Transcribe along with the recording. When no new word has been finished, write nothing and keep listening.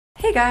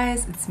Hey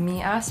guys, it's me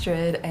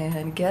Astrid,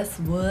 and guess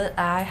what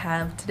I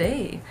have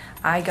today?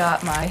 I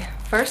got my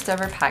first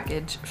ever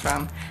package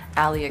from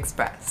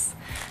AliExpress.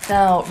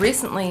 Now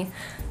recently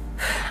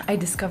I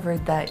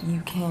discovered that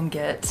you can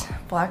get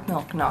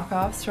Blackmilk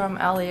knockoffs from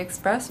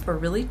AliExpress for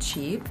really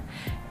cheap,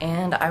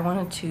 and I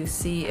wanted to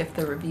see if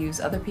the reviews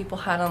other people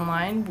had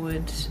online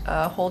would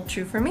hold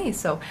true for me.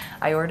 So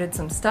I ordered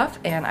some stuff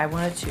and I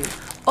wanted to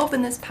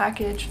open this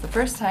package for the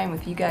first time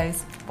with you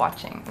guys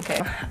watching.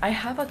 Okay, I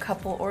have a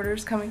couple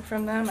orders coming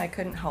from them. I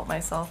couldn't help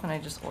myself and I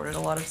just ordered a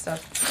lot of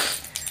stuff.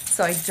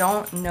 So I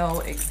don't know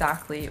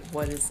exactly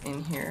what is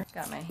in here.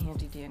 Got my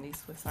handy dandy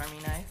Swiss Army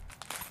knife.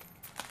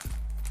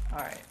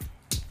 Alright,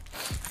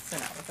 so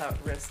now without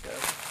risk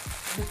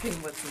of looking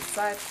what's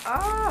inside.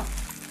 Ah!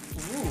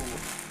 Ooh.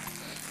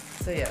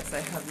 So yes, I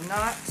have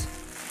not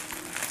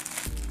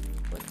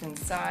looked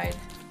inside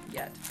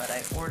yet, but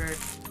I ordered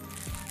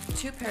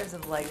 2 pairs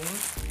of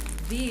leggings.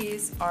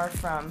 These are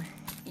from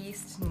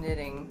East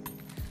Knitting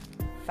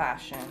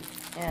Fashion,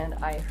 and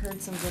I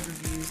heard some good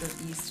reviews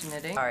of East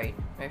Knitting. Sorry,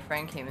 my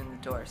friend came in the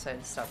door, so I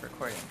had to stop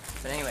recording.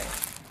 But anyway,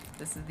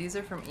 these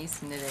are from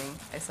East Knitting.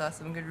 I saw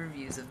some good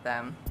reviews of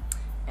them,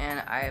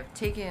 and I have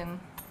taken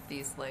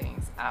these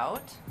leggings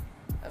out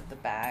of the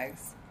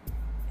bags,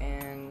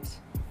 and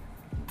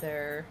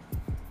they're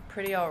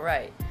pretty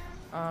alright.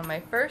 On my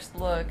first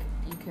look,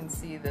 you can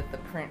see that the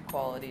print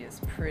quality is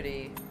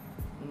pretty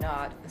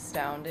not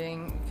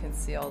astounding. You can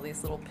see all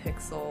these little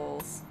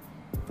pixels,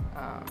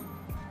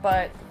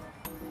 but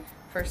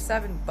for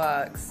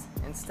 $7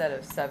 instead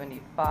of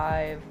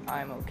 $75,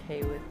 I'm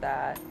okay with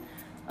that.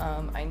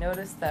 I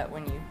noticed that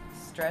when you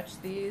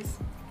stretch these,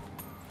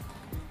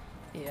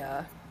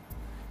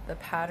 the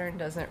pattern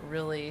doesn't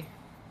really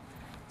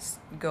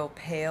go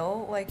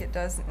pale like it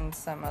does in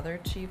some other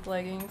cheap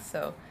leggings,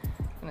 so I'm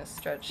gonna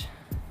stretch.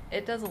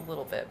 It does a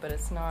little bit, but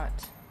it's not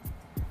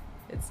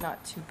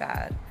too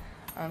bad.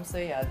 So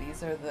yeah,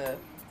 these are the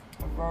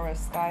Aurora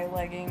Sky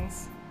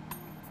leggings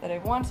that I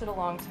wanted a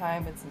long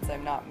time, but since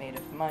I'm not made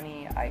of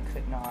money, I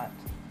could not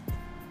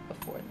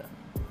afford them.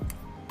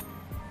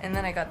 And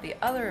then I got the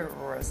other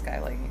Aurora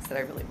Sky leggings that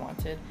I really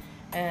wanted,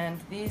 and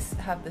these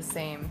have the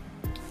same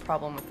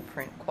problem with the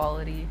print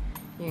quality.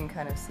 You can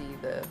kind of see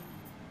the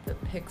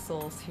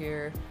pixels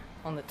here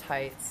on the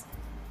tights.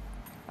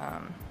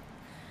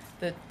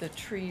 The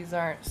trees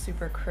aren't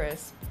super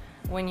crisp.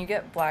 When you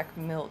get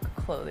Blackmilk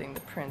clothing, the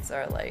prints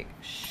are like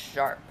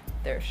sharp.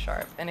 They're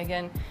sharp. And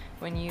again,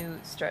 when you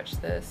stretch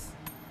this,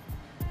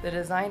 the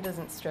design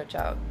doesn't stretch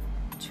out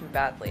too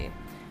badly.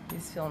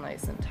 These feel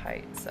nice and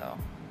tight, so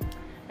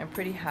I'm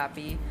pretty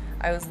happy.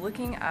 I was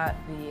looking at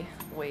the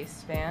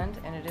waistband,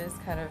 and it is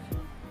kind of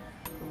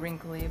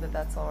wrinkly, but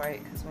that's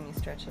alright because when you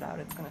stretch it out,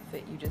 it's going to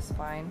fit you just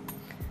fine.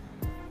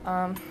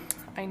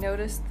 I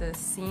noticed the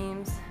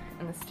seams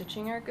and the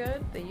stitching are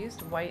good. They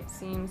used white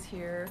seams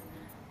here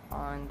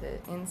on the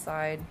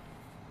inside.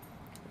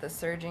 The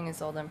serging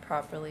is all done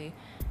properly,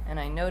 and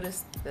I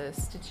noticed the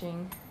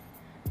stitching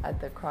at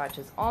the crotch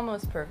is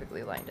almost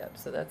perfectly lined up,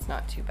 so that's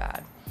not too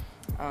bad.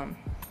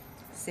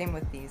 Same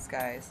with these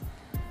guys.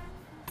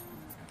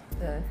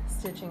 The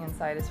stitching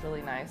inside is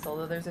really nice,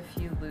 although there's a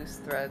few loose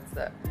threads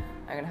that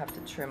I'm gonna have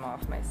to trim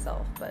off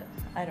myself, but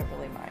I don't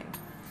really mind.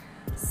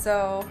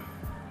 So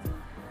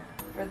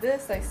for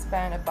this, I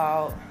spent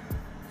about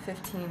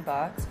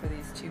 $15 for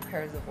these 2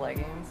 pairs of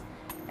leggings,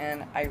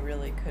 and I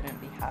really couldn't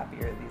be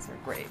happier. These are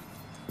great.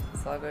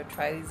 So I'll go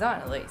try these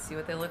on and see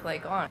what they look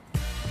like on.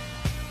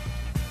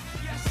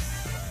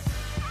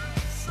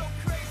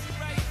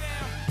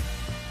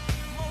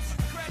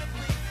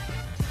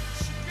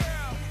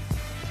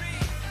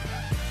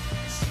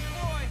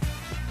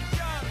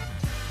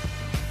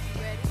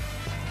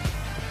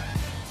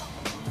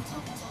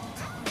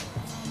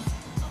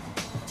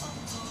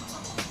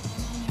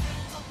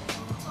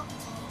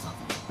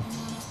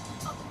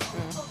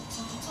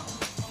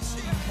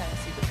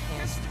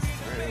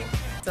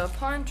 So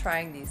upon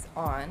trying these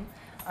on,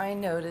 I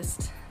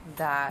noticed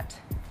that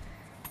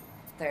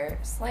they're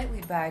slightly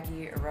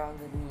baggy around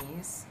the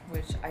knees,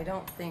 which I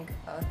don't think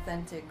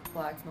authentic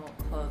Blackmilk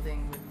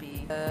clothing would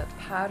be. The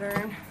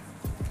pattern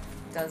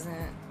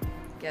doesn't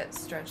get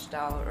stretched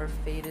out or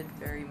faded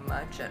very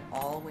much at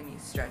all when you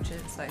stretch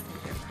it, so I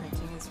think their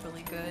printing is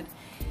really good.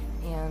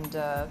 And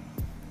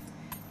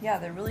yeah,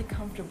 they're really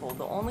comfortable.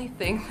 The only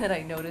thing that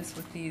I noticed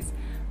with these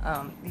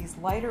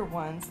lighter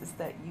ones is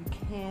that you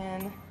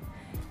can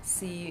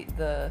see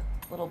the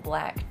little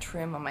black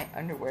trim on my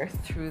underwear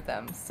through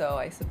them, so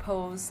I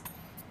suppose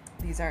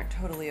these aren't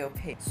totally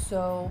opaque.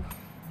 So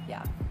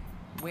yeah,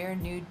 wear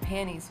nude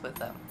panties with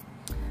them.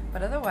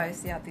 But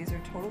otherwise, yeah, these are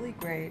totally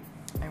great.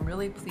 I'm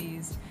really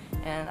pleased,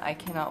 and I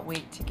cannot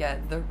wait to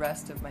get the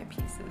rest of my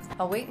pieces.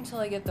 I'll wait until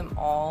I get them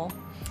all,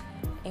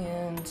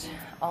 and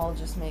I'll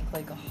just make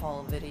like a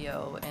haul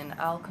video, and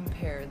I'll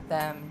compare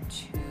them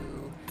to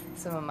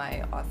some of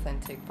my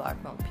authentic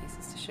Blackmilk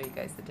pieces to show you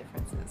guys the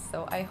differences.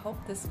 So I hope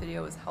this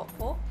video was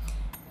helpful,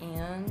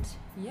 and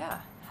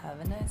yeah,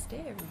 have a nice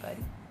day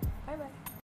everybody. Bye bye.